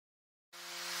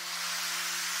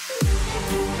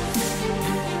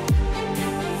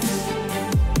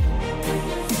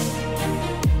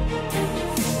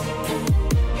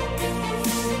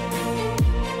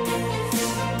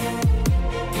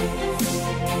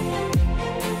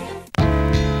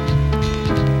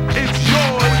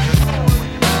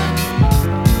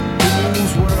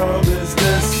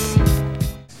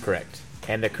Correct.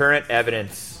 And the current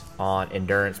evidence on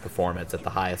endurance performance at the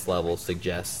highest level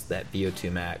suggests that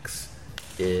VO2 max,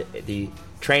 the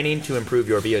training to improve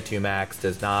your VO2 max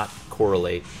does not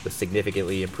correlate with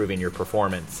significantly improving your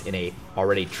performance in a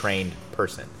already trained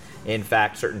person. In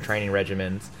fact, certain training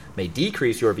regimens may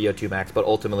decrease your VO2 max but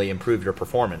ultimately improve your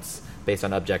performance based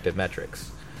on objective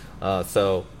metrics.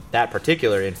 So that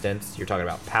particular instance, you're talking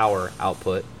about power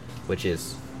output, which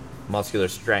is muscular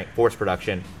strength, force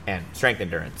production, and strength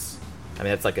endurance. I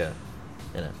mean, that's like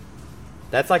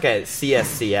a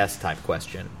CSCS type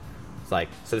question. It's like,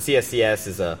 so the CSCS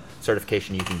is a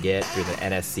certification you can get through the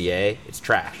NSCA. It's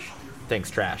trash. Thing's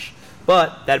trash.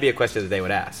 But that'd be a question that they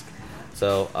would ask.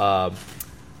 So,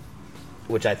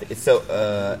 which I think, so,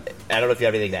 I don't know if you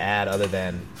have anything to add other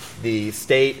than the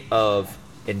state of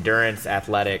endurance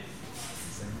athletic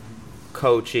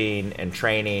coaching and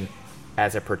training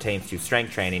as it pertains to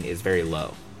strength training is very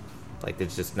low. Like,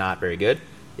 it's just not very good.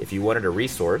 If you wanted a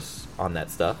resource on that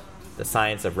stuff, The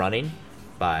Science of Running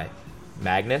by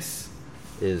Magnus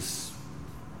is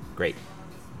great.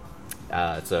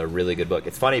 It's a really good book.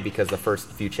 It's funny because the first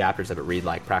few chapters of it read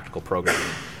like practical programming.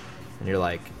 And you're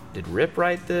like, did Rip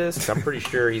write this? 'Cause I'm pretty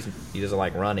sure he doesn't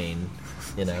like running,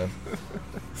 you know.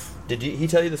 Did he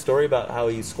tell you the story about how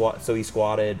he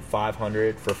squatted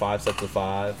 500 for 5 sets of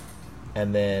 5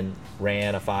 and then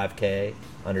ran a 5K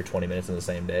under 20 minutes in the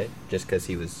same day just because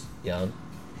he was young?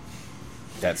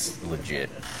 That's legit.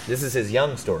 This is his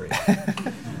young story.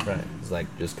 Right. It's like,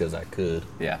 just because I could.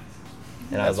 Yeah.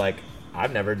 And I was like,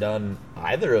 I've never done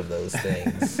either of those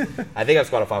things. I think I've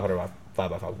squatted 500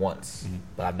 5x5 once,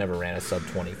 but I've never ran a sub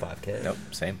 25K. Nope,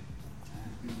 same.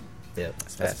 Yeah,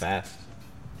 that's fast.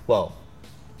 Well,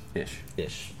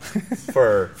 Ish.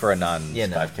 For a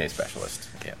non-5K specialist.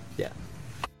 Yeah. Yeah.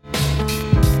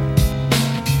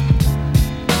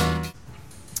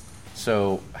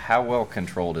 So, how well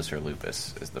controlled is her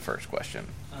lupus? Is the first question.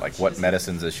 Like, what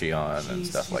medicines is she on and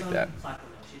stuff like that?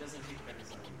 She doesn't take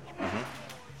prednisone.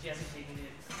 She hasn't taken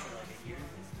it for like a year.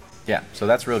 Yeah, so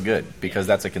that's real good because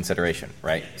that's a consideration,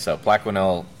 right? So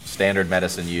Plaquenil, standard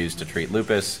medicine used to treat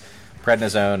lupus.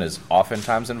 Prednisone is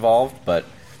oftentimes involved, but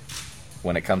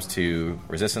when it comes to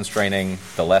resistance training,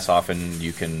 the less often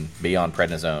you can be on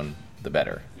prednisone, the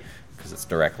better, because it's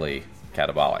directly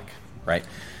catabolic, right?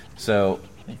 So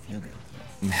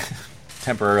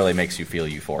temporarily makes you feel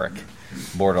euphoric,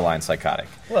 borderline psychotic.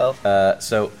 Well,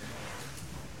 so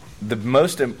the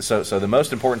most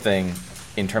important thing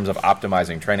in terms of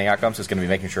optimizing training outcomes is going to be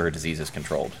making sure her disease is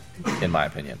controlled, in my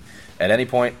opinion. At any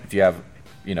point, if you have,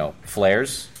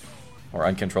 flares or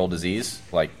uncontrolled disease,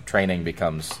 like, training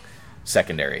becomes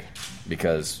secondary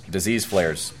because disease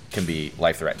flares can be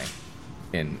life-threatening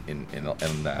in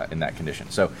that condition.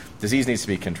 So disease needs to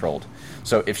be controlled.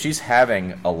 So if she's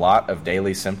having a lot of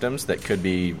daily symptoms that could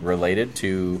be related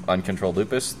to uncontrolled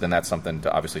lupus, then that's something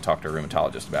to obviously talk to a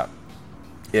rheumatologist about.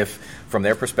 If, from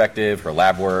their perspective, her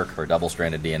lab work, her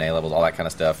double-stranded DNA levels, all that kind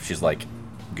of stuff, she's, like,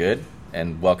 good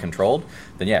and well-controlled,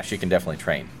 then, yeah, she can definitely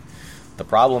train. The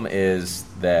problem is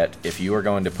that if you are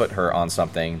going to put her on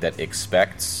something that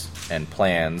expects and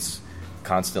plans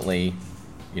constantly,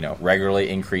 regularly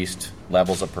increased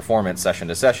levels of performance session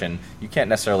to session, you can't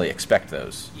necessarily expect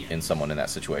those in someone in that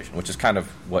situation, which is kind of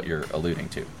what you're alluding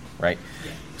to, right?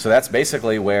 Yeah. So that's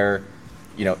basically where,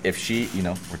 if she,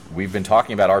 we've been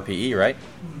talking about RPE, right?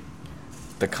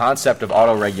 The concept of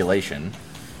auto-regulation,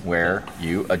 where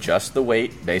you adjust the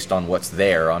weight based on what's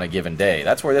there on a given day,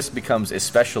 that's where this becomes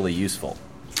especially useful,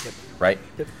 right?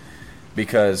 Yep.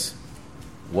 Because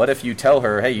what if you tell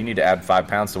her, hey, you need to add 5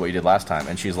 pounds to what you did last time,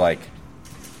 and she's like,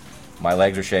 my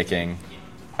legs are shaking,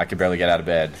 I could barely get out of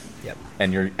bed. Yep.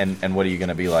 And and what are you going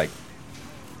to be like?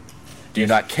 Do you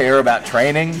not care about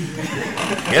training?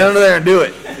 Get under there and do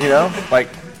it.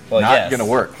 Not going to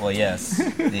work. Well, yes.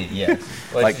 Yeah.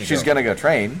 Like, she's going to go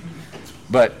train,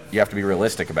 but you have to be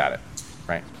realistic about it,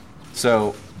 right?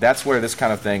 So that's where this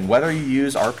kind of thing, whether you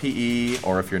use RPE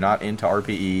or if you're not into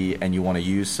RPE and you want to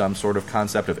use some sort of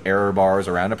concept of error bars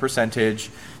around a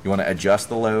percentage, you want to adjust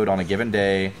the load on a given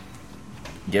day,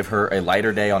 give her a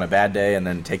lighter day on a bad day, and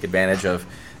then take advantage of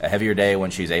a heavier day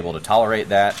when she's able to tolerate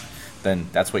that, then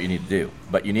that's what you need to do.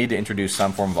 But you need to introduce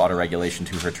some form of auto-regulation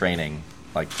to her training,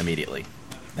 like, immediately.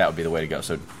 That would be the way to go.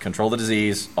 So control the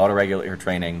disease, auto-regulate her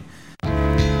training.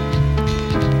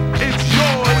 It's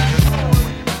yours.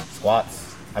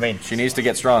 squats. I mean, She needs to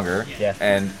get stronger. Yeah.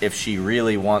 And if she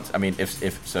really wants, I mean,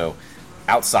 if so,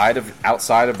 outside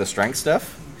of the strength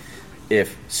stuff,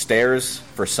 if stairs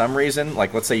for some reason,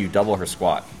 like let's say you double her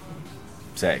squat,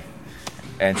 say,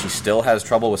 and she still has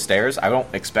trouble with stairs, I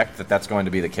don't expect that that's going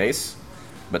to be the case,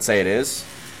 but say it is,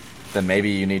 then maybe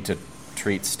you need to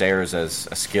treat stairs as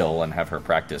a skill and have her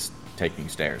practice taking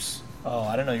stairs. Oh,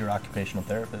 I didn't know you were an occupational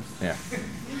therapist. Yeah.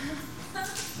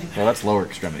 Well, that's lower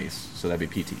extremities, so that'd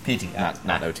be PT. PT,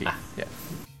 not OT. Yeah.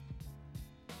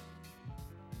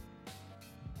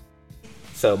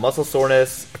 So muscle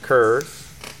soreness occurs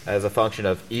as a function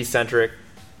of eccentric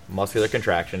muscular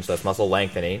contraction, so that's muscle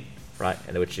lengthening, right?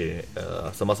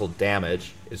 And so muscle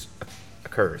damage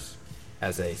occurs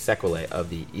as a sequelae of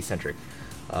the eccentric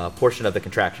portion of the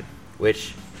contraction,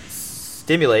 which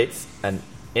stimulates an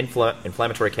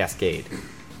inflammatory cascade.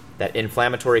 That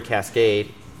inflammatory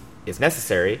cascade is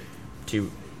necessary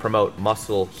to promote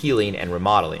muscle healing and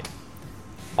remodeling.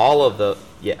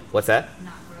 What's that?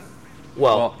 Not growth.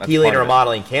 Well, that's healing part and of it.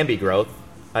 remodeling can be growth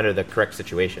under the correct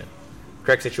situation.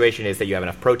 Correct situation is that you have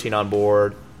enough protein on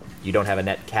board, you don't have a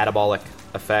net catabolic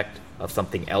effect of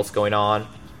something else going on.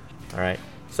 All right.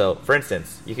 So, for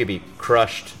instance, you could be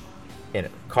crushed in a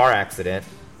car accident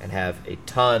and have a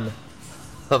ton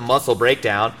of muscle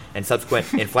breakdown and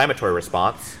subsequent inflammatory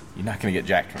response. You're not going to get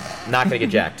jacked from that. Not going to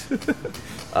get jacked. Would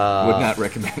not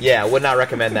recommend. Yeah, would not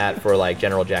recommend that for like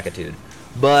general jackitude.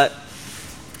 But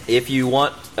if you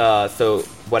want, so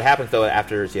what happens though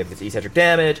after you have this eccentric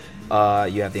damage,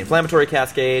 you have the inflammatory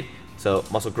cascade, so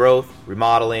muscle growth,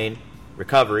 remodeling,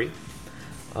 recovery.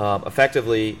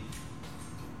 Effectively,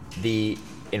 the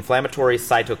inflammatory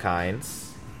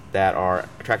cytokines that are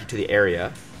attracted to the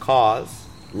area cause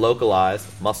localized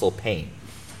muscle pain,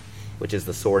 which is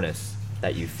the soreness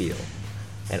that you feel.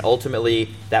 And ultimately,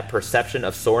 that perception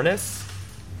of soreness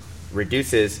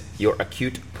reduces your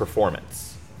acute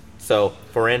performance. So,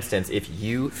 for instance, if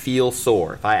you feel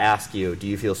sore, if I ask you, do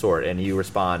you feel sore, and you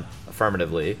respond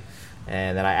affirmatively,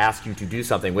 and then I ask you to do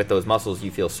something with those muscles you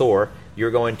feel sore,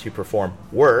 you're going to perform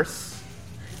worse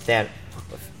than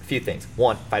a few things.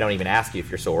 One, if I don't even ask you if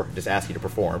you're sore, just ask you to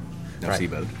perform. No right?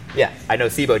 SIBO'd. Yeah, I know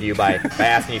SIBO'd you by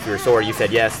asking you if you were sore. You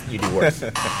said yes, you do worse.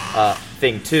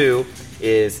 Thing two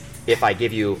is if I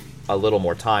give you a little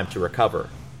more time to recover,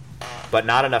 but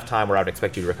not enough time where I would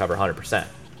expect you to recover 100%.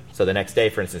 So the next day,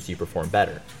 for instance, you perform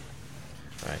better.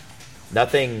 Right?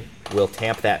 Nothing will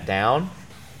tamp that down.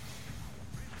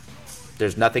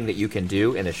 There's nothing that you can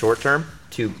do in the short term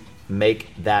to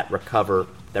make that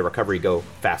recovery go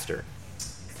faster.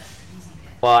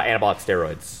 Well, anabolic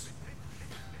steroids.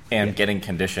 And getting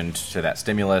conditioned to that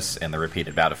stimulus and the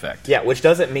repeated bout effect. Yeah, which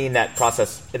doesn't mean that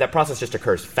process just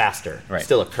occurs faster. Right. It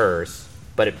still occurs,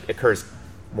 but it occurs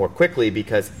more quickly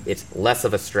because it's less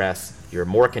of a stress, you're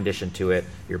more conditioned to it,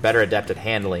 you're better adept at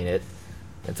handling it.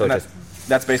 And so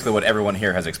That's basically what everyone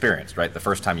here has experienced, right? The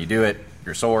first time you do it,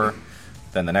 you're sore.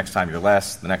 Then the next time you're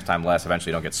less. The next time less. Eventually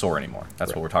you don't get sore anymore.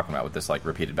 That's what we're talking about with this like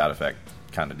repeated bout effect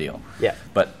kind of deal. Yeah.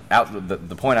 But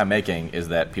the point I'm making is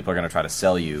that people are going to try to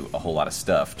sell you a whole lot of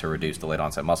stuff to reduce delayed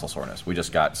onset muscle soreness. We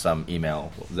just got some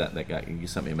email. What was that guy? You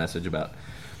sent me a message about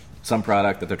some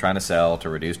product that they're trying to sell to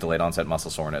reduce delayed onset muscle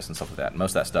soreness and stuff like that.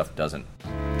 Most of that stuff doesn't.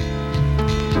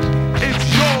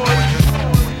 It's yours.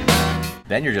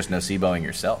 Then you're just noceboing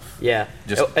yourself. Yeah.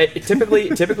 Just-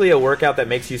 Typically a workout that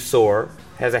makes you sore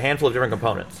has a handful of different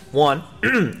components. One,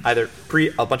 either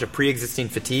a bunch of pre-existing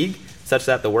fatigue, such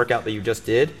that the workout that you just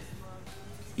did,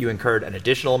 you incurred an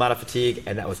additional amount of fatigue,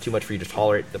 and that was too much for you to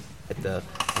tolerate at the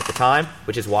time,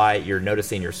 which is why you're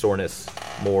noticing your soreness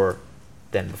more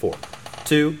than before.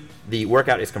 Two, the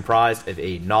workout is comprised of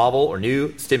a novel or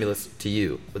new stimulus to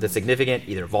you, with a significant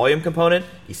either volume component,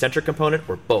 eccentric component,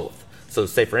 or both. So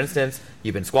say, for instance,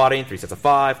 you've been squatting 3 sets of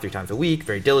 5, 3 times a week,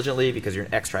 very diligently, because you're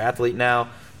an extra athlete now,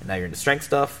 and now you're into strength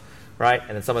stuff, right? And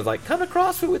then someone's like, come to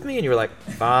CrossFit with me, and you're like,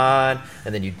 fine.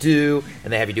 And then you do,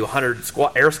 and they have you do 100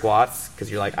 air squats,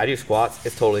 because you're like, I do squats,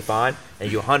 it's totally fine.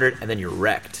 And you do 100, and then you're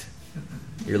wrecked.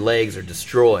 Your legs are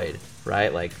destroyed,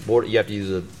 right? Like, you have to use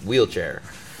a wheelchair.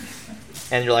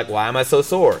 And you're like, why am I so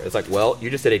sore? It's like, well, you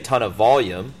just did a ton of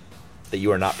volume that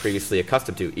you are not previously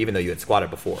accustomed to, even though you had squatted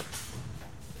before.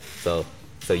 So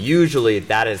usually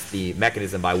that is the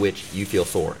mechanism by which you feel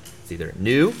sore. It's either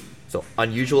new, so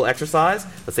unusual exercise.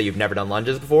 Let's say you've never done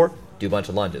lunges before. Do a bunch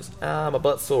of lunges. My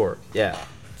butt's sore. Yeah,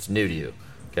 it's new to you.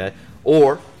 Okay.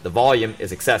 Or the volume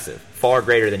is excessive, far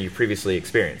greater than you previously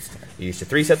experienced. You used to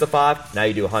 3 sets of 5, now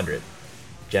you do 100.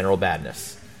 General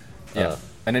badness. Yeah.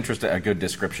 A good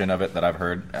description of it that I've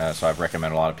heard. So I've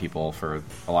recommended a lot of people for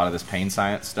a lot of this pain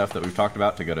science stuff that we've talked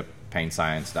about to go to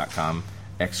painscience.com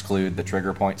exclude the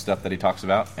trigger point stuff that he talks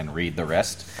about and read the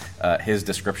rest. His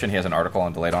description, he has an article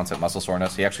on delayed onset muscle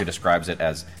soreness. He actually describes it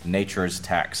as nature's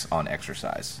tax on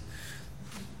exercise.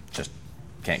 Just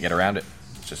can't get around it.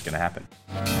 It's just going to happen.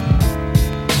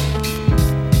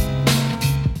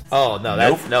 Oh no,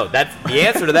 that's the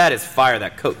answer to that is fire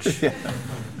that coach. Yeah.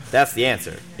 That's the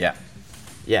answer. Yeah.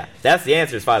 Yeah, that's the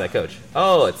answer is fire that coach.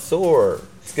 Oh, it's sore.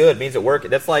 It's good. It means it worked.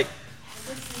 That's like,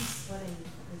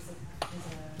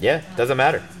 yeah, doesn't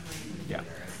matter. Yeah.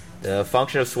 The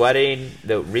function of sweating,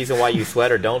 the reason why you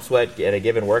sweat or don't sweat at a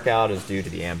given workout is due to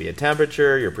the ambient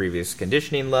temperature, your previous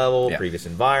conditioning level, Yeah. previous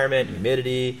environment,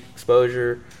 humidity,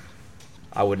 exposure.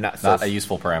 I would not. Not a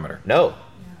useful parameter. No.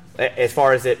 As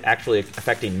far as it actually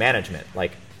affecting management,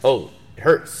 like, oh, it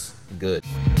hurts. Good.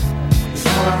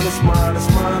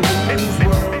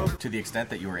 To the extent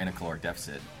that you are in a caloric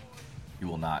deficit, you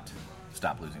will not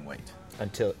stop losing weight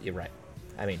Until you're right.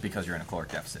 I mean, because you're in a caloric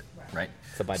deficit, right?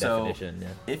 So by definition, yeah.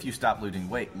 If you stop losing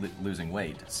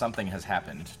weight, something has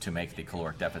happened to make the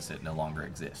caloric deficit no longer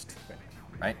exist,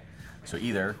 right? So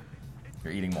either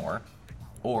you're eating more,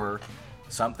 or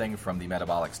something from the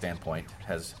metabolic standpoint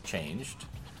has changed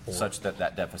such that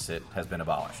that deficit has been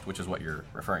abolished, which is what you're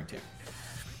referring to.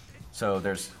 So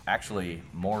there's actually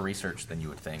more research than you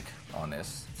would think on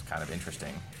this. It's kind of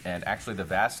interesting. And actually the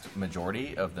vast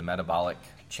majority of the metabolic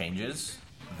changes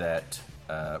that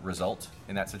result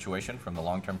in that situation from the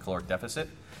long-term caloric deficit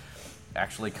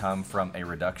actually come from a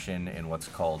reduction in what's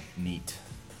called NEAT.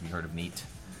 Have you heard of NEAT?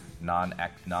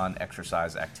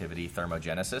 Non-exercise activity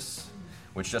thermogenesis,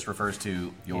 which just refers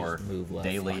to your just move less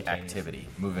daily spontaneously. activity,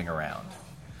 moving around.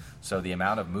 So the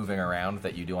amount of moving around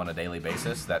that you do on a daily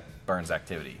basis, that burns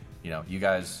activity. You know, you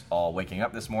guys all waking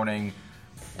up this morning,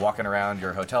 walking around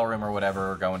your hotel room or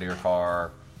whatever, going to your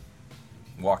car,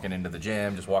 walking into the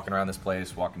gym, just walking around this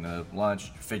place, walking to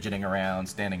lunch, fidgeting around,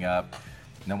 standing up.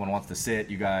 No one wants to sit.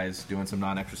 You guys doing some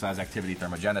non-exercise activity,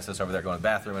 thermogenesis over there, going to the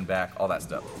bathroom and back, all that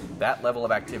stuff. That level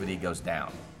of activity goes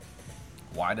down.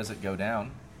 Why does it go down?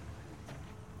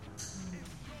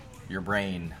 Your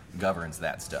brain governs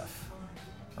that stuff.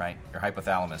 Right? Your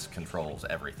hypothalamus controls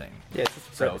everything. Yeah,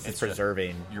 it's just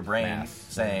preserving your brain mass.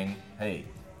 saying, hey,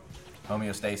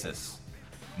 homeostasis,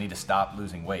 you need to stop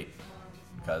losing weight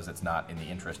because it's not in the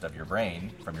interest of your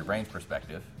brain, from your brain's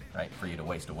perspective, right, for you to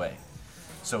waste away.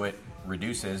 So it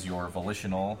reduces your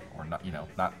volitional, or not,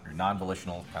 not your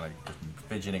non-volitional, kind of just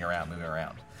fidgeting around, moving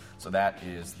around. So that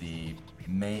is the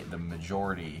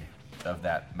majority of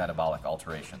that metabolic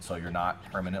alteration. So you're not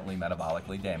permanently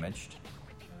metabolically damaged.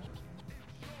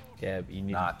 Yeah, you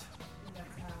need Not.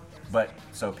 But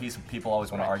so people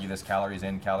always want to argue this calories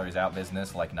in, calories out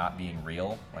business like not being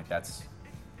real. Like that's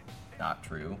not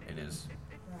true. It is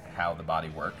how the body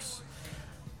works.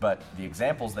 But the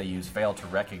examples they use fail to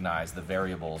recognize the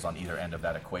variables on either end of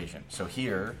that equation. So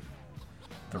here,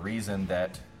 the reason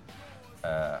that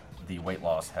the weight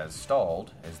loss has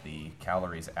stalled is the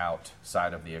calories out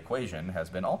side of the equation has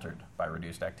been altered by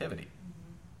reduced activity.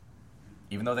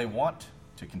 Even though they want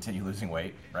to continue losing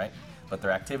weight, right? But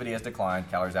their activity has declined,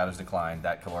 calories out has declined,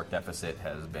 that caloric deficit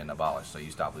has been abolished, so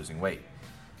you stop losing weight.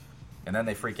 And then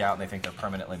they freak out and they think they're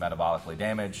permanently metabolically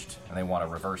damaged, and they want to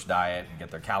reverse diet and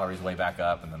get their calories way back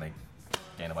up, and then they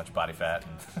gain a bunch of body fat.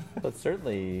 But it's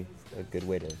certainly a good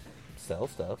way to sell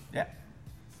stuff. Yeah.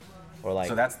 Or like,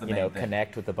 So that's the main thing.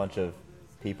 connect with a bunch of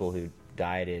people who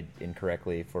dieted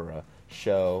incorrectly for a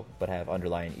show but have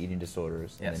underlying eating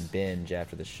disorders and Yes. then binge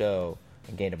after the show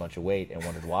and gained a bunch of weight and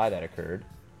wondered why that occurred.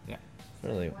 Yeah.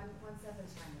 Really, One step at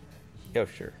a time with her. oh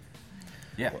sure.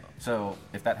 Yeah. So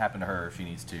if that happened to her, she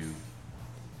needs to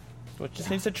So it just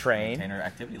needs to maintain train, her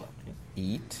activity level.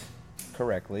 eat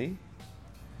correctly.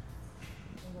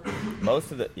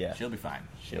 Most of the She'll be fine.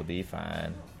 she'll be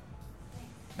fine.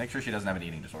 Make sure she doesn't have an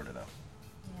eating disorder, though.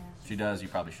 Yeah. If she does, you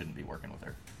probably shouldn't be working with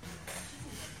her.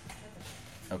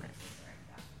 Okay.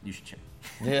 You should check.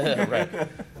 Yeah, right.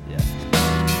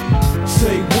 Yeah.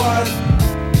 Say what?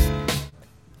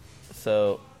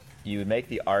 So you would make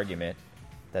the argument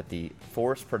that the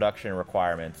force production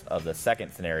requirements of the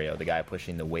second scenario, the guy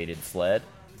pushing the weighted sled,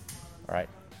 all right,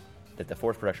 that the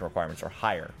force production requirements are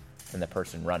higher than the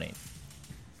person running,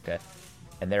 okay?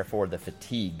 And therefore the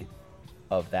fatigue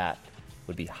of that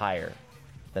would be higher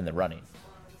than the running.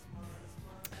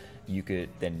 You could,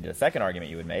 then the second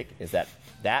argument you would make is that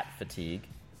fatigue,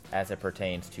 as it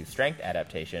pertains to strength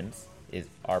adaptations, is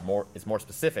more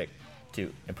specific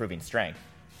to improving strength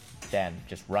than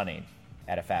just running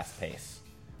at a fast pace.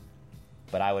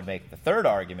 But I would make the third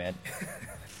argument.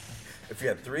 If you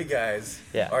had three guys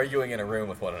Yeah. arguing in a room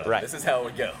with one another, Right. this is how it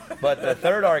would go. But the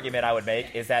third argument I would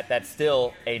make is that that's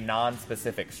still a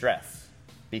non-specific stress.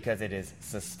 because it is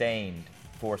sustained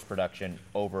force production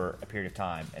over a period of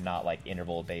time and not like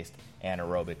interval-based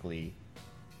anaerobically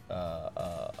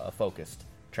focused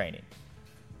training.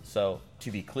 So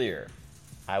to be clear,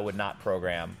 I would not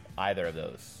program either of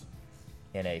those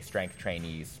in a strength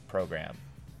trainees program.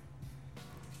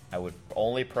 I would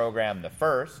only program the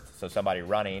first, so somebody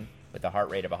running with a heart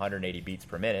rate of 180 beats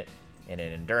per minute, and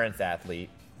an endurance athlete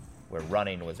where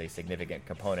running was a significant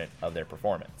component of their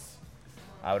performance.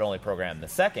 I would only program the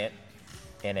second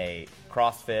in a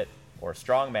CrossFit or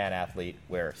strongman athlete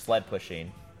where sled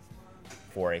pushing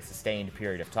for a sustained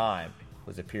period of time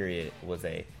was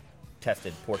a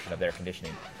tested portion of their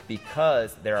conditioning,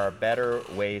 because there are better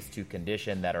ways to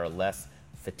condition that are less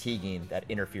fatiguing, that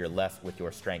interfere less with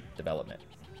your strength development,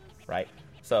 right?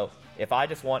 So if I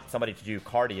just want somebody to do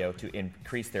cardio to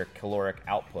increase their caloric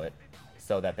output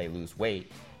so that they lose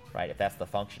weight, right? If that's the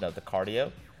function of the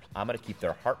cardio, I'm going to keep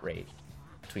their heart rate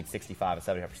between 65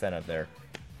 and 75% of their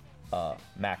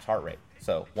max heart rate.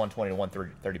 So 120 to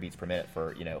 130 beats per minute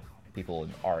for, people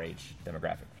in our age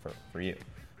demographic for you,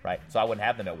 right? So I wouldn't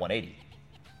have them at 180.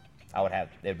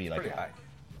 They'd be like, Pretty high.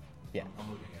 yeah. I'm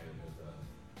looking at it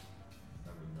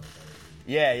as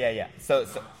a Yeah. So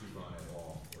not to run at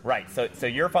all. right. So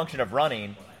your function of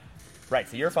running, right?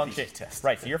 So your function, test.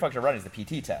 right? So your function of running is the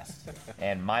PT test,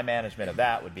 and my management of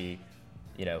that would be,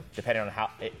 depending on how.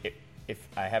 If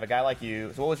I have a guy like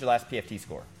you, so what was your last PFT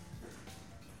score?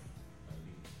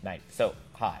 90. So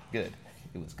high, good.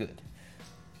 It was good.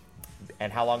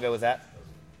 And how long ago was that?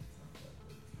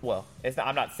 Well,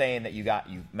 I'm not saying that you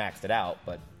maxed it out,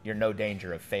 but you're no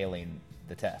danger of failing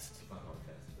the test. It's not a hard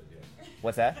test, but yeah.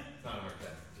 What's that? It's not a hard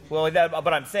test. Well,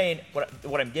 but I'm saying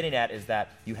what I'm getting at is that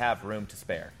you have room to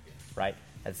spare, right?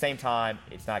 At the same time,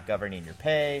 it's not governing your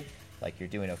pay. Like, you're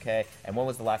doing okay. And when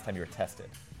was the last time you were tested?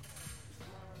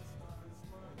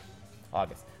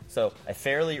 August. So a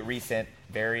fairly recent,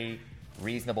 very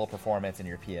reasonable performance in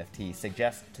your PFT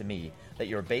suggests to me that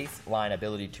your baseline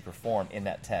ability to perform in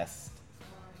that test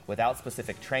without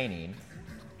specific training,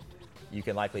 you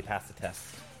can likely pass the test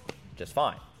just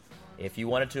fine. If you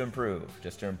wanted to improve,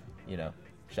 just to,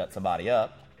 shut somebody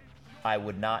up, I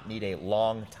would not need a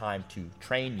long time to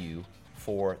train you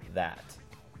for that.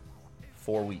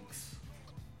 4 weeks.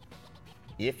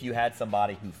 If you had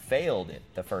somebody who failed it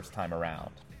the first time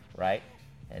around, right,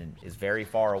 and is very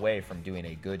far away from doing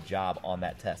a good job on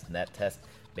that test, and that test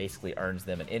basically earns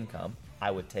them an income,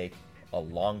 I would take a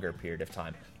longer period of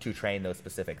time to train those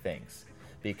specific things,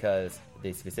 because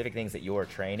the specific things that you're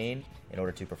training in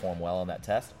order to perform well on that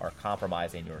test are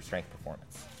compromising your strength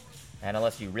performance. And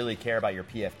unless you really care about your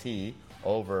PFT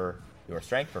over your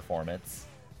strength performance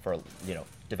for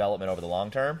development over the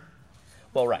long term,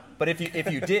 well, right. But if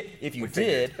you did,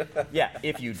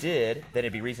 then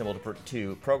it'd be reasonable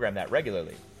to program that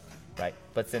regularly, right?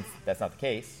 But since that's not the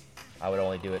case, I would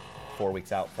only do it 4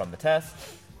 weeks out from the test,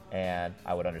 and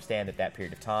I would understand that that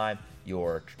period of time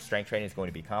your strength training is going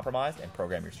to be compromised, and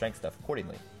program your strength stuff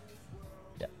accordingly.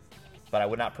 Yeah. But I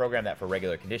would not program that for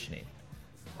regular conditioning.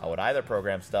 I would either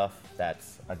program stuff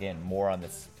that's, again, more on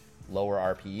this lower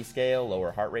RPE scale,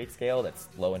 lower heart rate scale, that's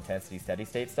low intensity, steady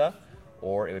state stuff,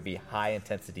 or it would be high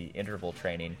intensity interval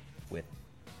training with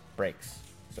breaks.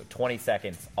 So 20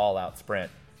 seconds all out sprint,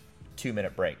 2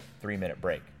 minute break, 3 minute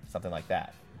break, something like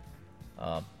that.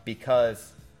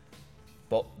 Because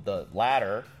the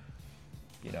latter,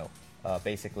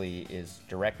 basically is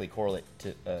directly correlate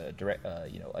to a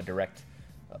direct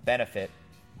benefit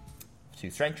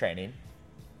to strength training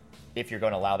if you're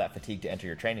going to allow that fatigue to enter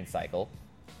your training cycle,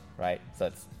 right? So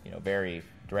it's very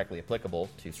directly applicable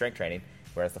to strength training,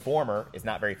 whereas the former is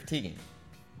not very fatiguing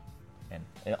and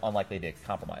unlikely to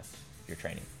compromise your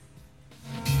training.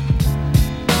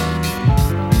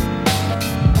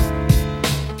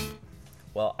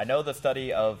 Well, I know the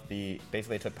study of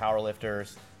basically took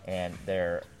powerlifters and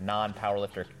their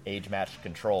non-powerlifter age-matched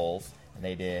controls, and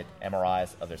they did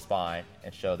MRIs of their spine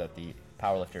and showed that the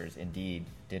powerlifters indeed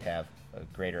did have a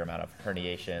greater amount of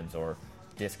herniations or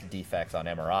disc defects on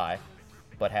MRI,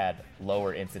 but had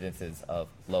lower incidences of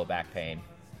low back pain.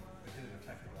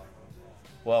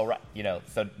 Well, right,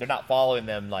 so they're not following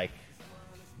them like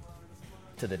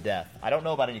to the death. I don't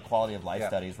know about any quality of life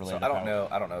studies related. So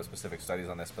I don't know specific studies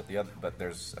on this, but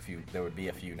there's a few. There would be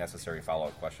a few necessary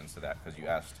follow-up questions to that, because you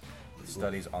asked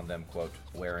studies on them, quote,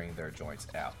 wearing their joints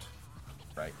out,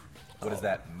 right? What does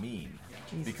that mean?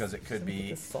 Jesus, because it could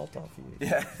be the salt off you.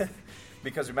 Yeah.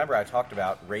 Because remember, I talked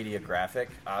about radiographic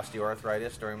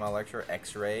osteoarthritis during my lecture,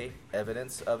 X-ray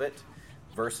evidence of it,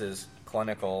 versus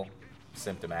clinically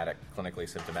symptomatic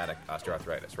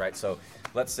osteoarthritis, right? So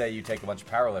let's say you take a bunch of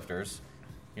powerlifters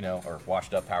or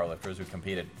washed up powerlifters who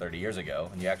competed 30 years ago,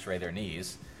 and you x-ray their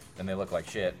knees, then they look like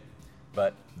shit.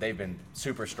 But they've been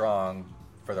super strong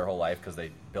for their whole life because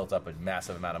they built up a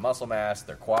massive amount of muscle mass.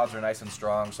 Their quads are nice and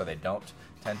strong, so they don't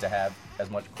tend to have as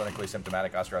much clinically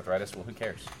symptomatic osteoarthritis. Well, who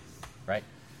cares, right?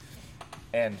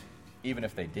 And even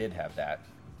if they did have that,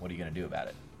 what are you going to do about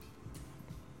it?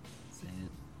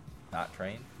 Not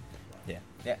train? Yeah.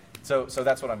 Yeah. So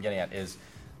that's what I'm getting at is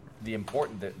the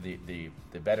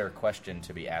better question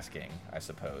to be asking, I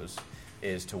suppose,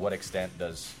 is to what extent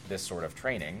does this sort of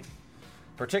training,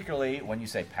 particularly when you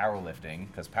say powerlifting,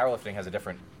 because powerlifting has a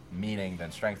different meaning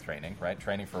than strength training, right?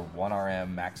 Training for 1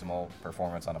 RM maximal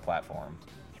performance on a platform.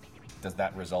 Does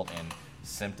that result in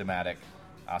symptomatic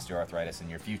osteoarthritis in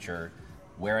your future?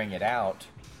 Wearing it out,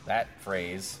 that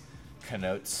phrase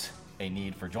connotes a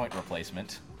need for joint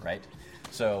replacement, right?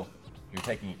 So you're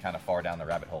taking it kind of far down the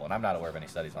rabbit hole, and I'm not aware of any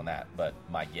studies on that, but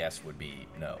my guess would be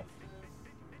no.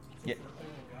 Yeah.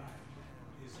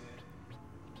 Is it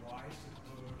wise to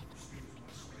pursue as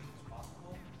much strength as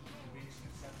possible to reach an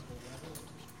acceptable level of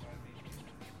try to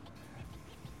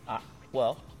maintain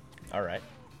Well, all right.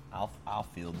 I'll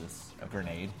field this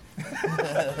grenade.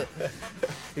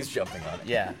 He's jumping on it.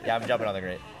 Yeah, I'm jumping on the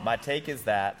grenade. My take is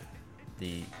that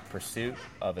the pursuit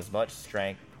of as much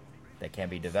strength that can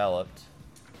be developed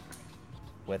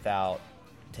without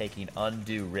taking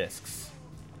undue risks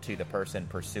to the person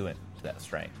pursuant to that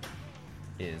strength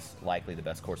is likely the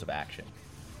best course of action.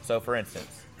 So, for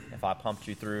instance, if I pumped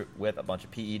you through with a bunch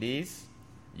of PEDs,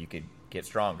 you could get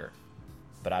stronger.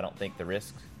 But I don't think the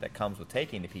risk that comes with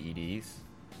taking the PEDs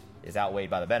is outweighed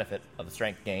by the benefit of the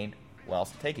strength gained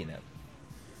whilst taking them.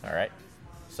 All right?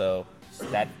 So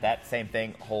that same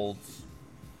thing holds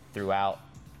throughout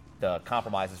the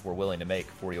compromises we're willing to make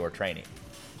for your training.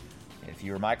 If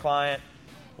you were my client,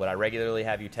 would I regularly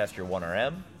have you test your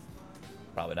 1RM?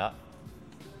 Probably not.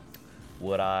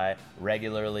 Would I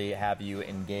regularly have you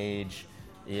engage,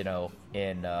 in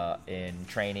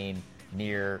training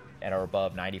near and or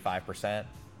above 95%?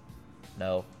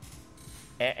 No.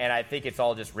 And I think it's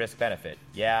all just risk benefit.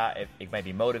 Yeah, it might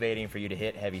be motivating for you to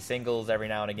hit heavy singles every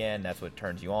now and again. That's what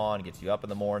turns you on, gets you up in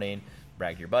the morning,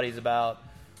 brag to your buddies about.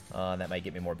 That might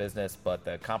get me more business. But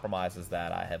the compromise is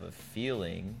that I have a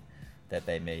feeling that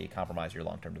they may compromise your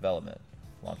long-term development,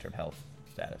 long-term health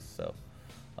status. So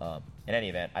in any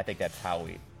event, I think that's how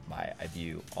I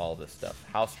view all this stuff.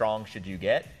 How strong should you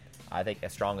get? I think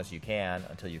as strong as you can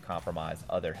until you compromise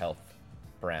other health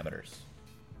parameters.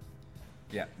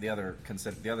 Yeah, the other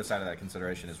side of that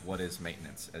consideration is what is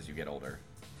maintenance as you get older.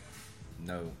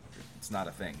 No, it's not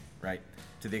a thing, right?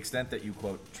 To the extent that you,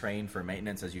 quote, train for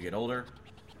maintenance as you get older,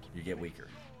 you get weaker.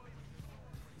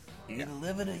 You either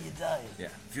live it or you die. Yeah.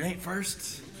 If you ain't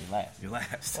first, You last. you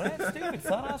last. Well, that's stupid,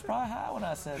 son. I was probably high when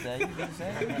I said that. You could be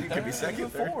second. You could be second,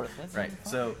 even third. fourth. That's Right. even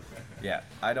fine. So, yeah,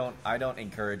 I don't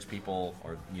encourage people,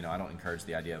 or I don't encourage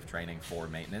the idea of training for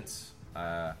maintenance.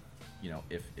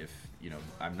 If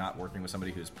I'm not working with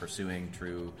somebody who's pursuing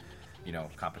true,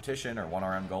 competition or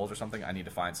 1RM goals or something, I need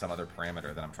to find some other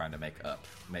parameter that I'm trying to make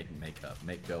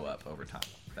go up over time.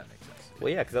 If that makes sense.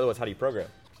 Well, yeah, because otherwise, how do you program?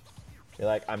 You're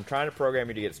like, I'm trying to program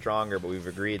you to get stronger, but we've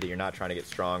agreed that you're not trying to get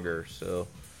stronger, so...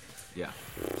 Yeah.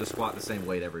 Just squat the same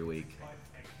weight every week. I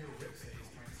hear Rick say he's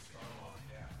trying to start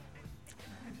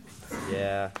off,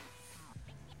 Yeah.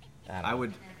 I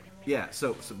would, yeah.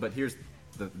 So but here's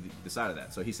the side of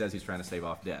that. So he says he's trying to stave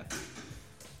off death.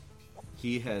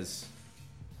 He has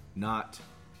not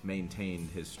maintained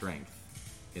his strength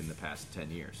in the past 10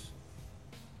 years.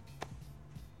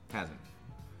 Hasn't.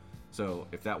 So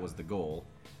if that was the goal,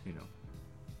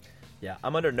 Yeah,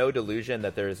 I'm under no delusion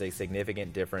that there is a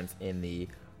significant difference in the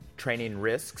training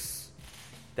risks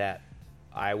that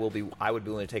I would be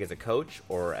willing to take as a coach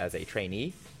or as a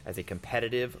trainee, as a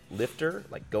competitive lifter,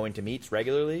 like going to meets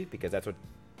regularly because that's what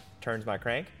turns my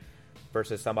crank,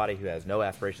 versus somebody who has no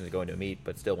aspirations of going to a meet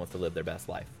but still wants to live their best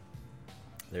life.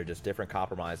 They're just different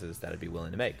compromises that I'd be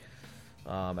willing to make.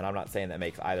 And I'm not saying that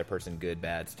makes either person good,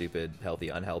 bad, stupid, healthy,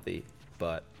 unhealthy,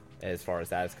 but as far as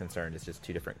that is concerned, it's just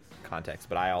two different contexts.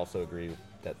 But I also agree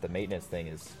that the maintenance thing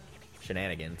is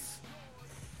shenanigans.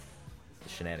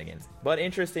 But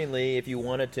interestingly, if you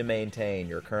wanted to maintain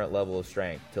your current level of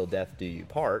strength till death do you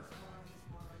part,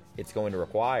 it's going to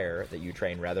require that you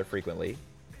train rather frequently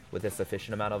with a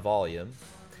sufficient amount of volume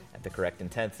at the correct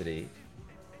intensity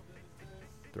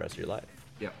the rest of your life.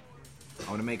 Yep. I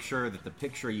want to make sure that the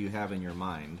picture you have in your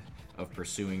mind of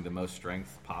pursuing the most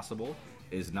strength possible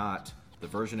is not the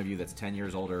version of you that's 10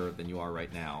 years older than you are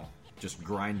right now, just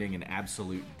grinding an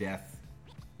absolute death,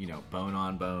 bone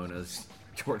on bone, as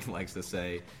Jordan likes to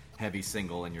say, heavy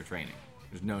single in your training.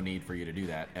 There's no need for you to do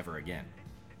that ever again.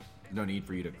 no need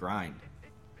for you to grind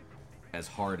as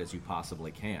hard as you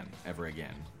possibly can ever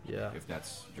again. Yeah. If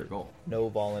that's your goal. No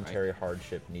voluntary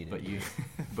hardship needed. But you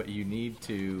but you need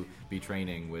to be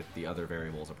training with the other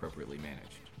variables appropriately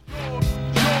managed.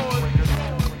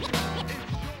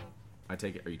 I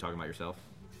take it, are you talking about yourself?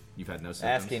 You've had no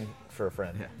symptoms? Asking for a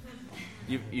friend.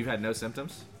 Yeah. You've had no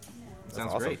symptoms?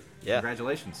 Sounds awesome. great. Yeah.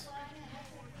 Congratulations.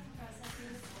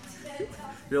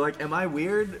 You're like, am I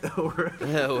weird? Or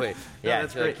No, wait. Yeah,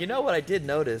 that's it's like, great. you know what I did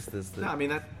notice is that No, I mean,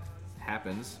 that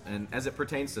happens. And as it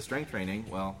pertains to strength training,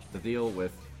 well, the deal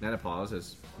with menopause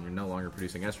is you're no longer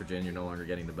producing estrogen, you're no longer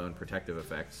getting the bone protective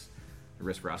effects. The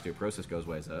risk for osteoporosis goes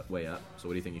way up. So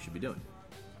what do you think you should be doing?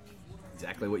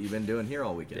 Exactly what you've been doing here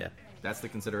all weekend. Yeah. That's the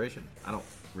consideration. I don't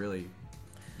really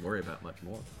worry about much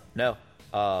more. No.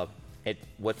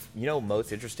 What's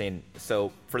most interesting.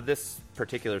 So for this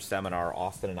particular seminar,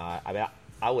 Austin and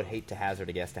I would hate to hazard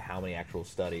a guess to how many actual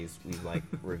studies we've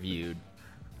reviewed.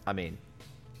 I mean,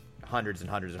 hundreds and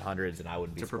hundreds and hundreds, and I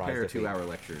wouldn't be To surprised prepare if 2-hour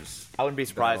lectures. I wouldn't be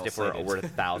surprised all if we're cited.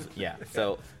 1,000. Yeah.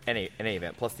 So any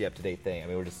event plus the up to date thing. I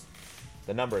mean,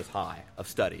 the number is high of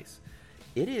studies.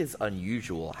 It is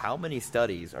unusual how many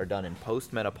studies are done in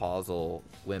postmenopausal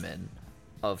women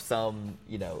of some,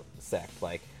 sect,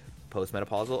 like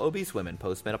postmenopausal obese women,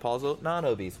 postmenopausal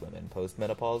non-obese women,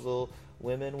 postmenopausal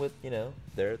women with,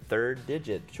 their third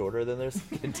digit shorter than their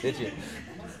second digit.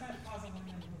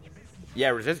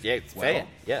 Yeah, it's Well,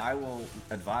 yeah. I will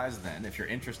advise then, if you're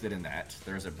interested in that,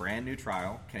 there's a brand new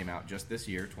trial, came out just this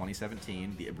year,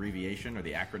 2017. The abbreviation or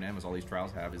the acronym, as all these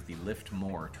trials have, is the Lift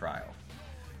More trial.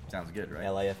 Sounds good, right?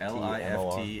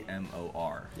 LIFTMOR.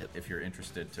 LIFTMOR, Yep. if you're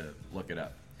interested to look it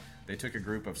up. They took a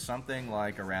group of something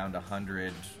like around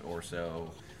 100 or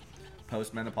so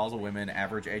postmenopausal women,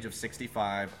 average age of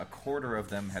 65. A quarter of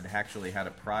them had actually had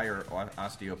a prior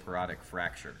osteoporotic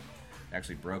fracture,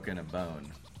 actually broken a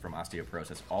bone from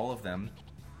osteoporosis. All of them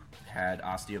had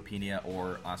osteopenia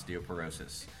or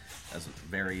osteoporosis as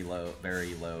very low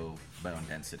bone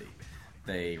density.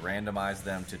 They randomized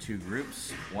them to two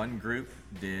groups. One group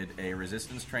did a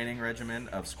resistance training regimen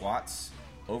of squats,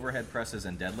 overhead presses,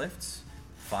 and deadlifts,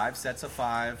 5 sets of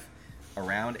 5,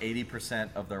 around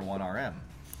 80% of their 1RM.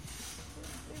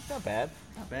 It's not bad.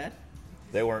 Not bad.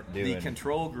 They weren't doing. The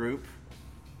control group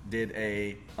did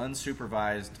a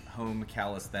unsupervised home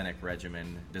calisthenic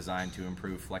regimen designed to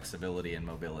improve flexibility and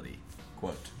mobility.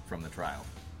 Quote from the trial,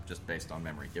 just based on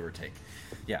memory, give or take.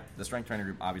 Yeah, the strength training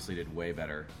group obviously did way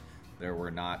better. There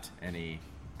were not any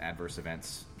adverse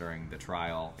events during the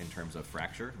trial in terms of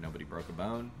fracture. Nobody broke a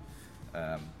bone.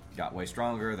 Got way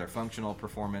stronger. Their functional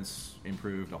performance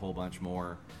improved a whole bunch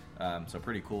more. So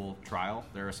pretty cool trial.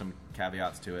 There are some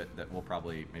caveats to it that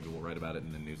maybe we'll write about it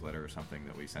in the newsletter or something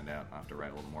that we send out. I'll have to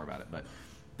write a little more about it. But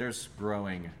there's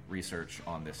growing research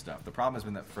on this stuff. The problem has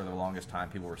been that for the longest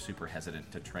time, people were super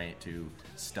hesitant to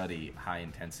study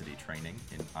high-intensity training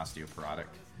in osteoporotic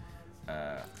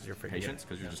patients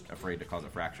because you're just afraid to cause a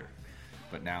fracture.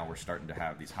 But now we're starting to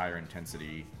have these higher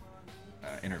intensity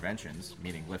interventions,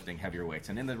 meaning lifting heavier weights.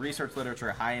 And in the research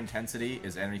literature, high intensity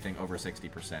is anything over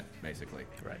 60%, basically.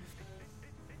 Right.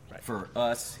 For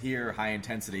us here, high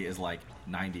intensity is like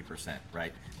 90%,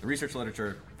 right? The research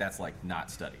literature, that's like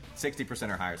not studied. 60%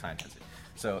 or higher is high intensity.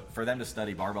 So for them to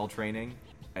study barbell training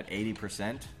at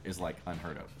 80% is like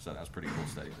unheard of. So that was a pretty cool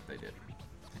study that they did.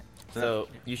 So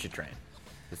you should train.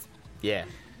 Yeah.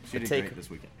 She did great this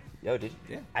weekend. Yo, did you?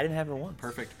 Yeah. I didn't have her once.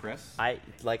 Perfect press. I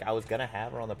was gonna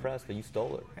have her on the press, but you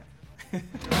stole her.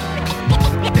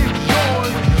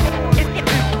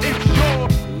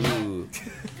 Ooh.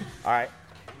 All right.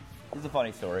 This is a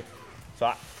funny story.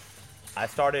 So I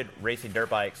started racing dirt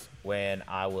bikes when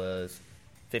I was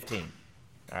 15.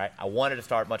 All right. I wanted to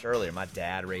start much earlier. My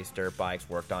dad raced dirt bikes,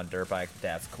 worked on dirt bikes. My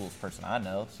dad's the coolest person I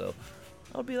know, so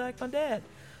I'll be like my dad.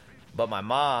 But my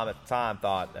mom at the time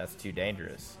thought that's too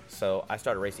dangerous. So I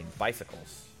started racing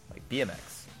bicycles, like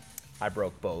BMX. I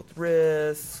broke both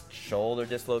wrists, shoulder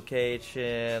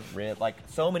dislocation, like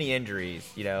so many injuries,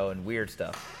 and weird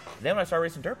stuff. And then when I started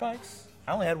racing dirt bikes,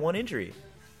 I only had one injury.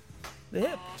 The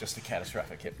hip. Just a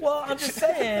catastrophic hip. Well, I'm just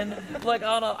saying,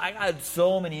 I had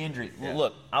so many injuries. Yeah.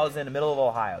 Look, I was in the middle of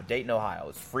Ohio, Dayton, Ohio. It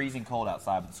was freezing cold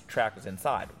outside, but the track was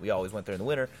inside. We always went there in the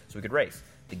winter so we could race.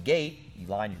 The gate, you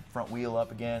line your front wheel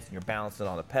up against, and you're balancing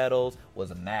on the pedals,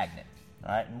 was a magnet.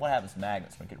 All right, and what happens to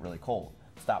magnets when it get really cold?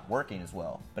 Stop working as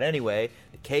well. But anyway,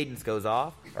 the cadence goes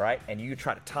off, all right, and you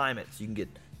try to time it so you can get,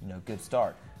 good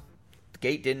start. The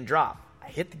gate didn't drop. I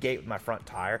hit the gate with my front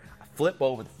tire. I flip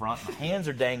over the front. My hands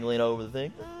are dangling over the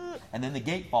thing, and then the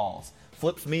gate falls,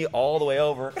 flips me all the way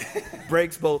over,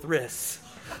 breaks both wrists,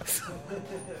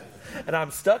 and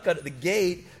I'm stuck under the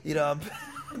gate.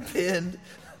 pinned.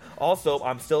 Also,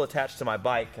 I'm still attached to my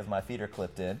bike because my feet are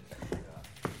clipped in.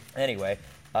 Anyway,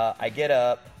 I get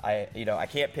up. I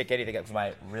can't pick anything up because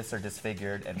my wrists are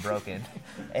disfigured and broken.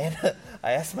 And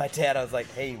I asked my dad. I was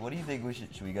like, "Hey, what do you think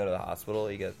should we go to the hospital?"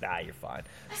 He goes, "Nah, you're fine."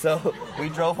 So we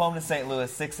drove home to St.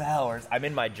 Louis, 6 hours. I'm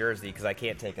in my jersey because I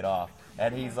can't take it off.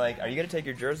 And he's like, "Are you gonna take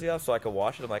your jersey off so I can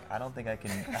wash it?" I'm like, "I don't think I can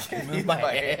move my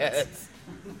hands."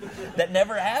 That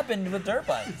never happened with dirt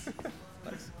bikes.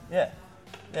 Yeah,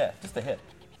 just a hit.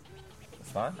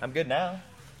 It's fine. I'm good now.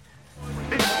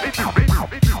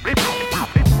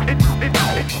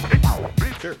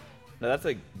 Sure. No, that's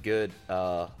a good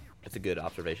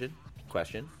observation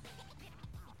question.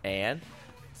 And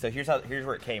so here's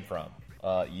where it came from.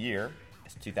 Year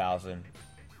is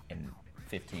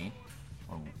 2015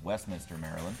 from Westminster,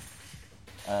 Maryland.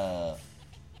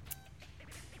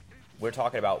 We're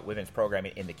talking about women's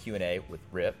programming in the Q&A with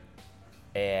Rip,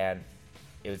 and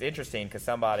it was interesting because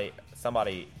somebody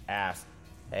asked,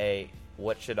 "Hey,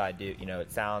 what should I do?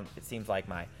 It seems like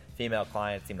my female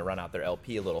clients seem to run out their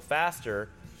LP a little faster.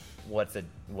 What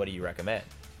do you recommend?"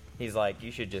 He's like,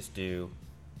 "You should just do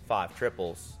 5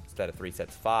 triples instead of 3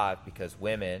 sets of 5 because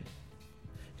women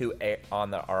who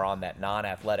are on that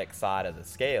non-athletic side of the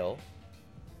scale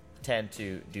tend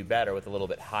to do better with a little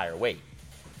bit higher weight."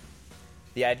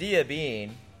 The idea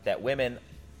being that women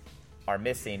are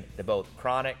missing the both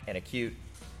chronic and acute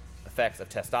effects of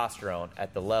testosterone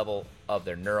at the level of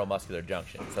their neuromuscular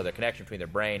junction, so the connection between their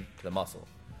brain to the muscle.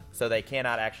 So they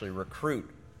cannot actually recruit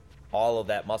all of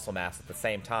that muscle mass at the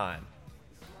same time,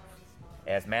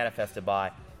 as manifested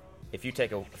by if you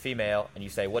take a female and you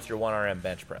say, "What's your 1RM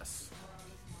bench press?"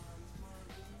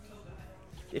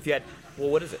 If you had,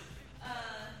 what is it?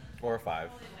 Or a 5.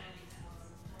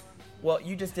 Well,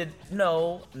 you just did,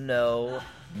 no.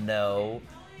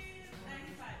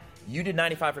 You did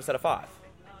 95 for a set of 5.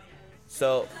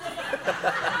 So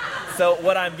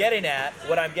what I'm getting at,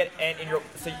 and your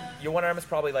 1RM is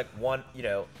probably like one,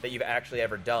 that you've actually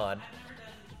ever done.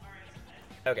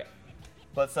 Okay.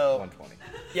 But so 120.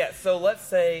 Yeah, so let's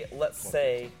say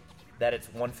that it's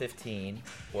 115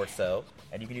 or so,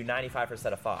 and you can do 95 for a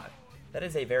set of 5. That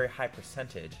is a very high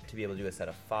percentage to be able to do a set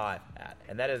of 5 at,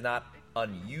 and that is not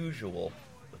unusual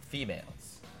with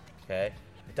females. Okay?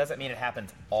 It doesn't mean it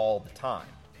happens all the time.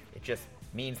 It just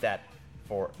means that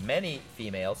for many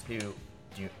females who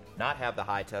do not have the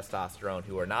high testosterone,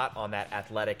 who are not on that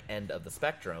athletic end of the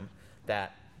spectrum,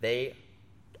 that they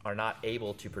are not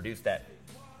able to produce that,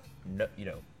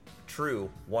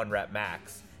 true 1 rep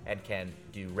max and can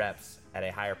do reps at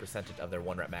a higher percentage of their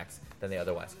 1 rep max than they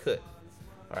otherwise could.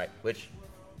 All right, which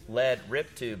led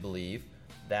Rip to believe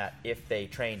that if they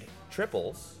trained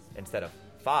triples instead of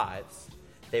 5s,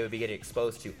 they would be getting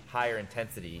exposed to higher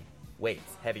intensity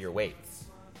weights, heavier weights,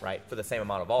 right, for the same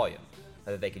amount of volume,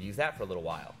 and that they could use that for a little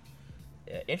while.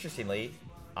 Interestingly,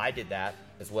 I did that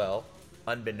as well,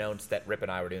 unbeknownst that Rip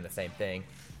and I were doing the same thing,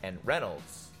 and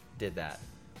Reynolds did that.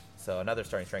 So another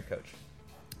starting strength coach.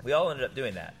 We all ended up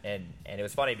doing that, and it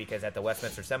was funny because at the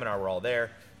Westminster seminar, we're all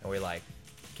there, and we're like,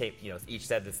 each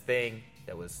said this thing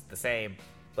that was the same,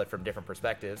 but from different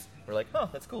perspectives. We're like, "Oh,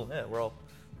 that's cool. Yeah,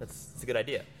 it's a good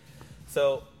idea."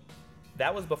 So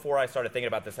that was before I started thinking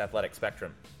about this athletic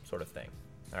spectrum sort of thing.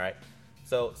 All right.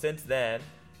 So since then,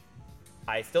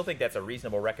 I still think that's a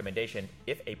reasonable recommendation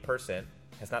if a person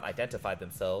has not identified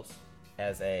themselves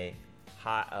as a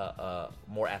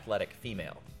more athletic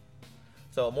female.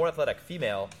 So a more athletic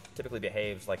female typically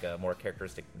behaves like a more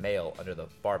characteristic male under the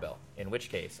barbell, in which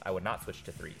case I would not switch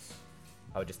to 3s.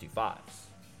 I would just do 5s,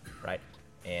 right?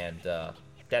 And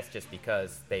that's just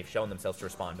because they've shown themselves to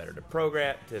respond better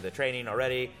to the training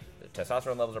already. The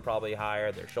testosterone levels are probably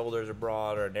higher. Their shoulders are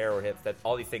broader, narrower hips.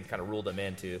 All these things kind of ruled them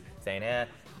into saying,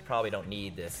 you probably don't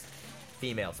need this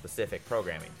female-specific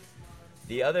programming.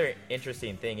 The other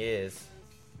interesting thing is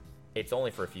it's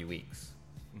only for a few weeks.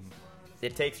 Mm-hmm.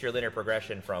 It takes your linear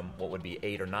progression from what would be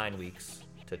 8 or 9 weeks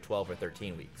to 12 or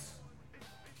 13 weeks.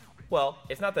 Well,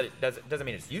 it's not that it doesn't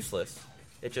mean it's useless.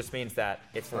 It just means that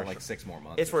it's for like 6 more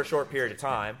months. It's for a short period of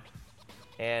time,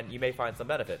 and you may find some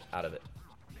benefit out of it.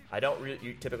 I don't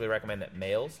typically recommend that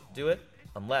males do it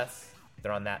unless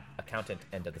they're on that accountant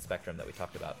end of the spectrum that we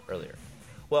talked about earlier.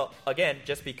 Well, again,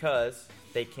 just because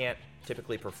they can't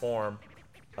typically perform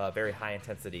very high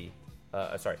intensity.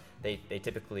 They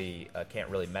typically can't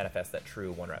really manifest that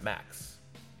true 1 rep max.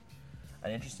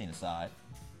 An interesting aside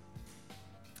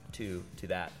to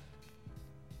that,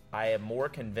 I am more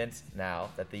convinced now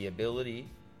that the ability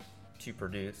to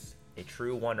produce a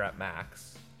true 1 rep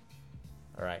max,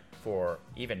 all right, for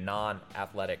even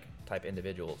non-athletic type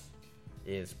individuals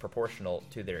is proportional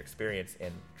to their experience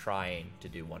in trying to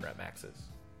do 1 rep maxes.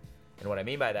 And what I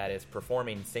mean by that is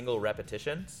performing single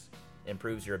repetitions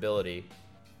improves your ability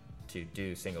to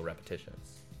do single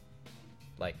repetitions.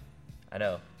 Like, I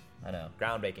know,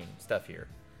 groundbreaking stuff here.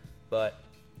 But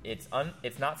it's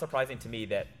not surprising to me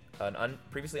that an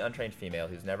previously untrained female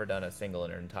who's never done a single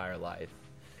in her entire life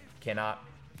cannot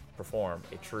perform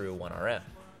a true 1RM.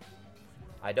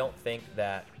 I don't think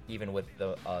that even with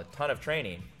a ton of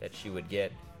training that she would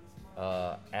get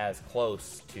as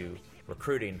close to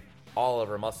recruiting all of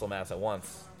her muscle mass at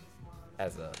once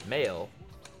as a male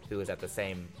who is at the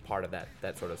same part of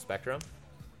that sort of spectrum.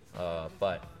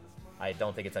 But I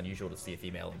don't think it's unusual to see a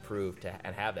female improve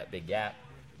and have that big gap.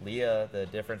 Leah, the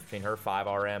difference between her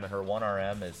 5RM and her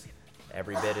 1RM is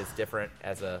every bit as different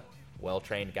as a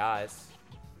well-trained guy's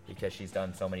because she's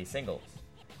done so many singles.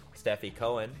 Steffi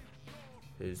Cohen,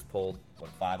 who's pulled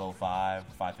 505,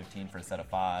 515 for a set of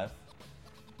 5,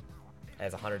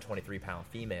 as a 123-pound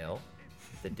female,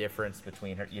 the difference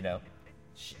between her,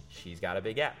 she's got a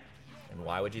big gap. And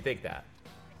why would you think that?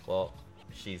 Well,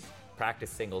 she's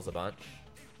practiced singles a bunch,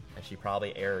 and she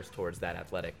probably errs towards that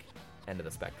athletic end of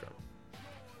the spectrum.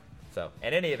 So,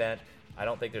 in any event, I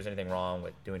don't think there's anything wrong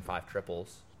with doing 5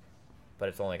 triples, but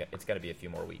it's going to be a few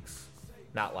more weeks,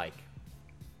 not like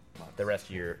the rest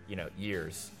of your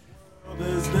years.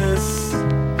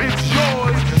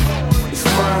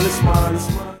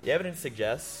 The evidence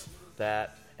suggests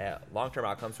that long-term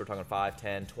outcomes, we're talking 5,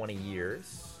 10, 20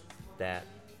 years, that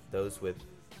those who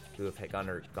have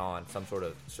undergone some sort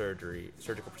of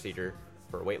surgical procedure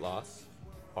for weight loss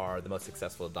are the most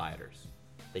successful dieters.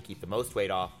 They keep the most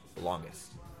weight off the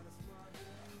longest.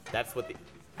 That's what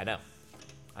I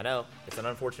know. It's an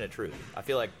unfortunate truth. I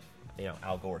feel like,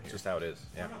 Al Gore here. It's just how it is.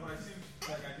 Yeah.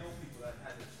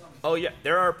 Oh yeah,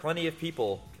 there are plenty of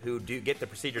people who do get the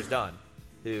procedures done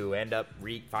who end up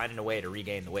finding a way to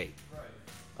regain the weight.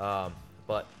 Right.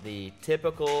 But the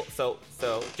typical, so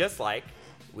just like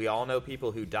we all know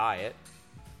people who diet,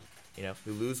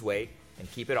 who lose weight and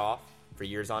keep it off for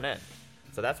years on end.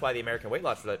 So that's why the American Weight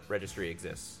Loss Registry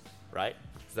exists, right?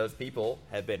 So those people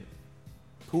have been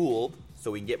pooled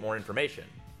so we can get more information.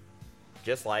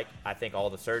 Just like I think all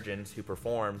the surgeons who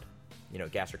performed,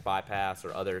 gastric bypass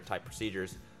or other type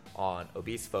procedures on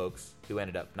obese folks who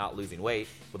ended up not losing weight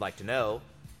would like to know,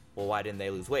 well, why didn't they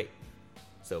lose weight?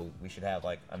 So we should have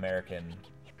like American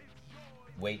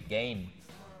Weight Gain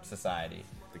Society.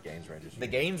 The gains registry. The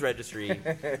gains registry.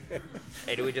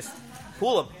 And we just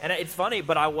pool them. And it's funny,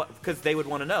 but because they would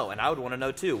want to know, and I would want to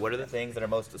know too. What are the things that are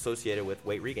most associated with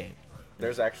weight regain?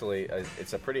 There's actually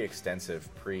it's a pretty extensive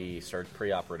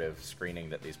pre-operative screening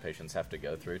that these patients have to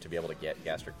go through to be able to get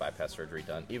gastric bypass surgery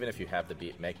done. Even if you have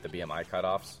make the BMI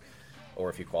cutoffs, or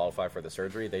if you qualify for the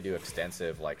surgery, they do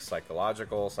extensive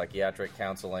psychological, psychiatric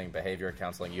counseling, behavior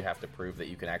counseling. You have to prove that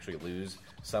you can actually lose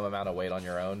some amount of weight on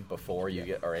your own before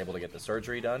you are able to get the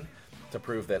surgery done, to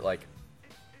prove that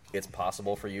it's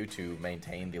possible for you to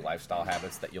maintain the lifestyle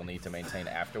habits that you'll need to maintain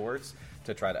afterwards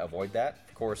to try to avoid that.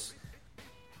 Of course,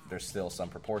 there's still some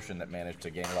proportion that manage to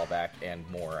gain it all back and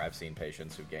more. I've seen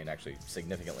patients who gained actually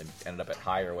significantly, ended up at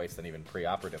higher weights than even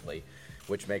pre-operatively,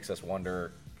 which makes us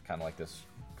wonder, kind of like this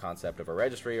concept of a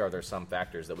registry, are there some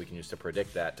factors that we can use to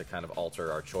predict that to kind of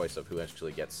alter our choice of who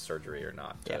actually gets surgery or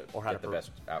not to or how get to the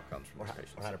best outcomes from these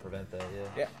patients? Or how to prevent that,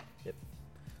 Yeah. Yep.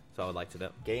 So I would like to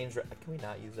know. Gains, can we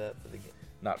not use that for the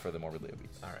Not for the morbidly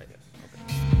obese. All right. Yes.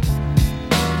 Okay.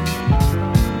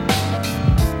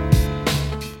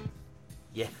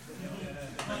 Yeah.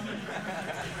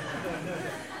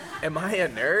 Am I a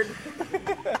nerd?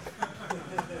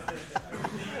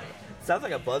 Sounds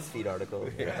like a BuzzFeed article.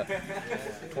 Yeah.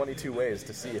 22 ways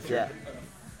to see if you're... Yeah.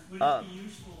 Would it be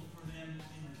useful for them in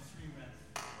the extreme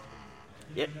method?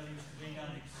 Yep. In other words, they not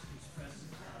express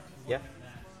Yeah.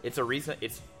 It's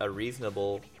a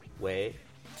reasonable way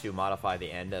to modify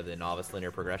the end of the novice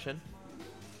linear progression.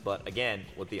 But again,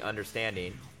 with the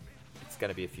understanding, it's going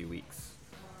to be a few weeks.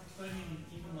 But I mean,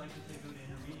 even if they go to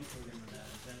intermediate program with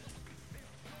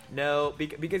that, No,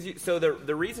 because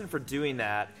the reason for doing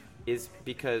that is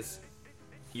because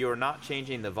you're not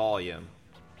changing the volume,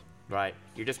 right?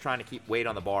 You're just trying to keep weight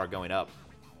on the bar going up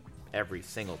every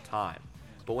single time.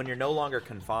 But when you're no longer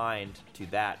confined to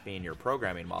that being your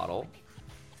programming model,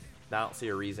 I don't see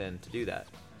a reason to do that.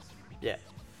 Yeah.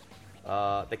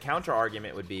 The counter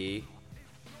argument would be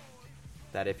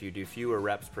that if you do fewer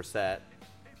reps per set,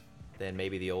 then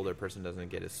maybe the older person doesn't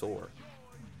get as sore.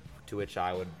 To which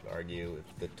I would argue,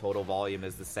 if the total volume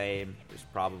is the same, there's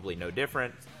probably no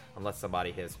difference unless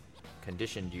somebody has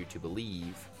conditioned you to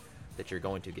believe that you're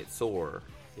going to get sore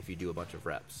if you do a bunch of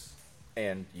reps.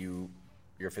 And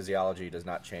your physiology does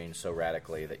not change so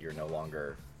radically that you're no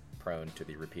longer prone to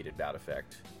the repeated bout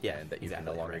effect. Yeah, and that you exactly,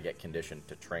 can no longer right. get conditioned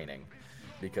to training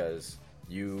because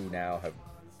you now have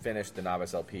finished the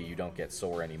novice LP. You don't get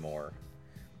sore anymore,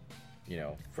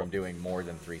 from doing more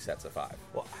than 3 sets of 5.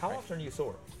 Well, how often are you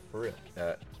sore? For real?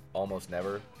 Almost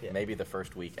never. Yeah. Maybe the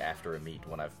first week after a meet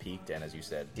when I've peaked and, as you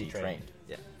said, detrained.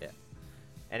 Yeah.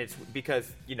 And it's because,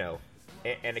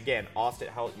 and again, Austin,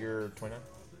 you're 29?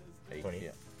 8,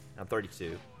 yeah. I'm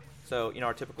 32. So,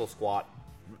 our typical squat,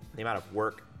 the amount of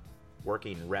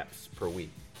working reps per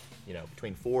week,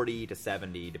 between 40 to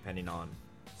 70, depending on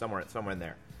somewhere in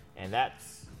there. And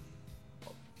that's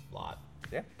a lot.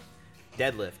 Yeah.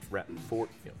 Deadlift,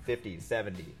 50,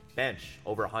 70. Bench,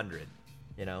 over 100,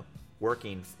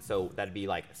 Working, so that'd be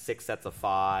like 6 sets of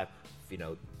 5,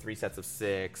 3 sets of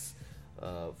 6,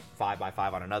 5 by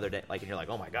 5 on another day. And you're like,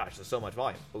 oh my gosh, there's so much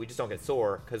volume. But we just don't get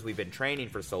sore because we've been training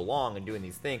for so long and doing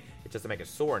these things. It doesn't make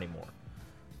us sore anymore.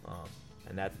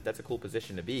 And that's a cool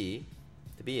position to be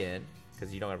in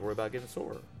because you don't have to worry about getting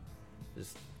sore.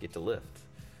 Just get to lift.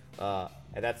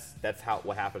 And that's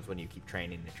what happens when you keep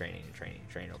training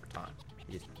over time.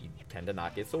 You tend to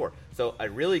not get sore. So a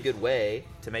really good way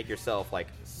to make yourself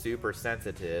super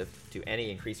sensitive to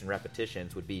any increase in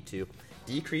repetitions would be to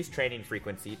decrease training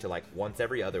frequency to once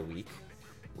every other week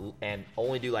and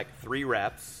only do 3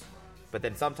 reps, but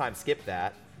then sometimes skip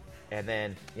that, and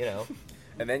then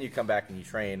And then you come back and you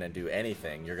train and do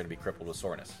anything, you're going to be crippled with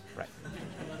soreness. Right.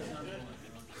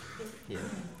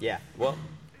 Yeah. Well,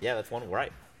 yeah, that's one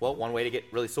right. Well, one way to get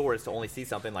really sore is to only see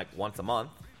something once a month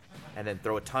and then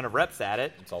throw a ton of reps at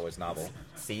it. It's always novel.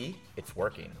 See, it's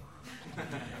working.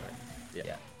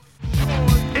 Yeah.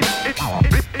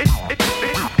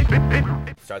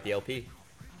 Start the LP.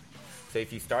 So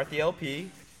if you start the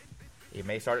LP, you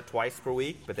may start it twice per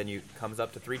week, but then it comes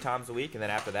up to 3 times a week, and then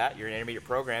after that, you're in intermediate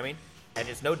programming, and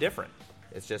it's no different.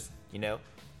 It's just, you're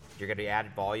going to be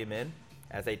added volume in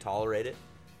as they tolerate it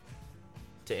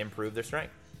to improve their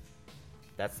strength.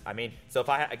 So if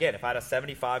I had a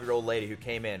 75-year-old lady who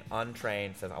came in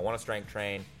untrained, says, I want to strength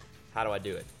train, how do I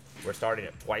do it? We're starting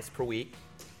it twice per week,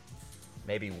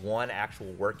 maybe 1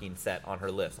 actual working set on her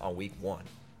lifts on week 1.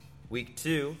 Week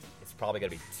 2, it's probably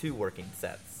going to be 2 working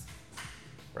sets,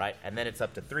 right? And then it's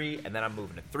up to 3, and then I'm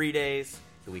moving to 3 days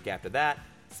the week after that.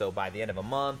 So by the end of a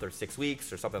month or 6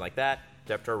 weeks or something like that,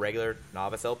 you're up to a regular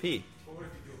novice LP. But what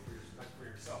if you do it for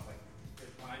yourself? If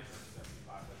when I turn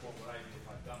 75, what would I do if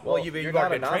I've done Well, all you've not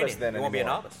already a been novice training. then You won't be a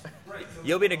anymore. novice. Right, so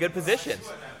You'll be in a good position. at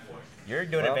that point? You're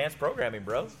doing Well- advanced programming,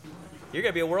 bro. You're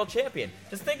going to be a world champion.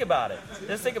 Just think about it.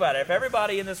 If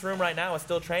everybody in this room right now is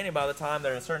still training by the time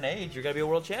they're a certain age, you're going to be a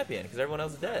world champion because everyone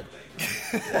else is dead.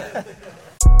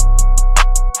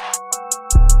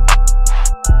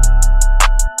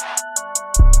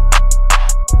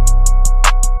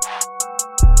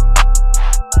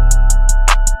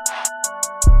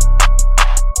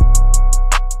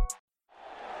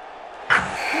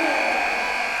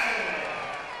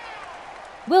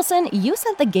 Wilson, you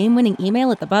sent the game-winning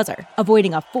email at the buzzer,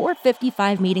 avoiding a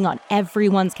 4:55 meeting on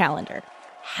everyone's calendar.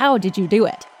 How did you do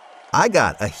it? I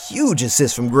got a huge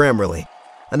assist from Grammarly,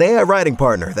 an AI writing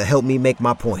partner that helped me make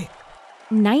my point.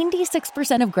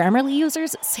 96% of Grammarly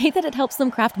users say that it helps them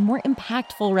craft more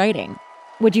impactful writing.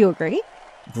 Would you agree?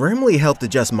 Grammarly helped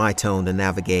adjust my tone to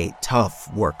navigate tough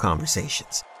work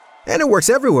conversations. And it works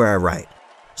everywhere I write,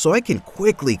 so I can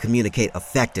quickly communicate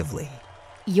effectively.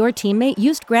 Your teammate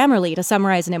used Grammarly to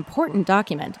summarize an important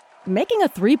document, making a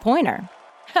 3-pointer.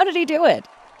 How did he do it?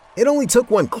 It only took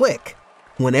 1 click.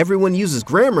 When everyone uses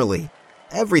Grammarly,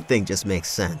 everything just makes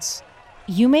sense.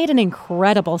 You made an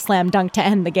incredible slam dunk to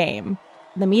end the game.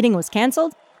 The meeting was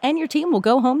canceled, and your team will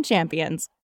go home champions.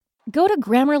 Go to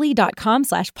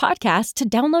Grammarly.com/podcast to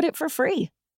download it for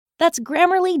free. That's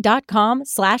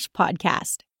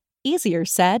Grammarly.com/podcast. Easier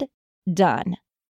said, done.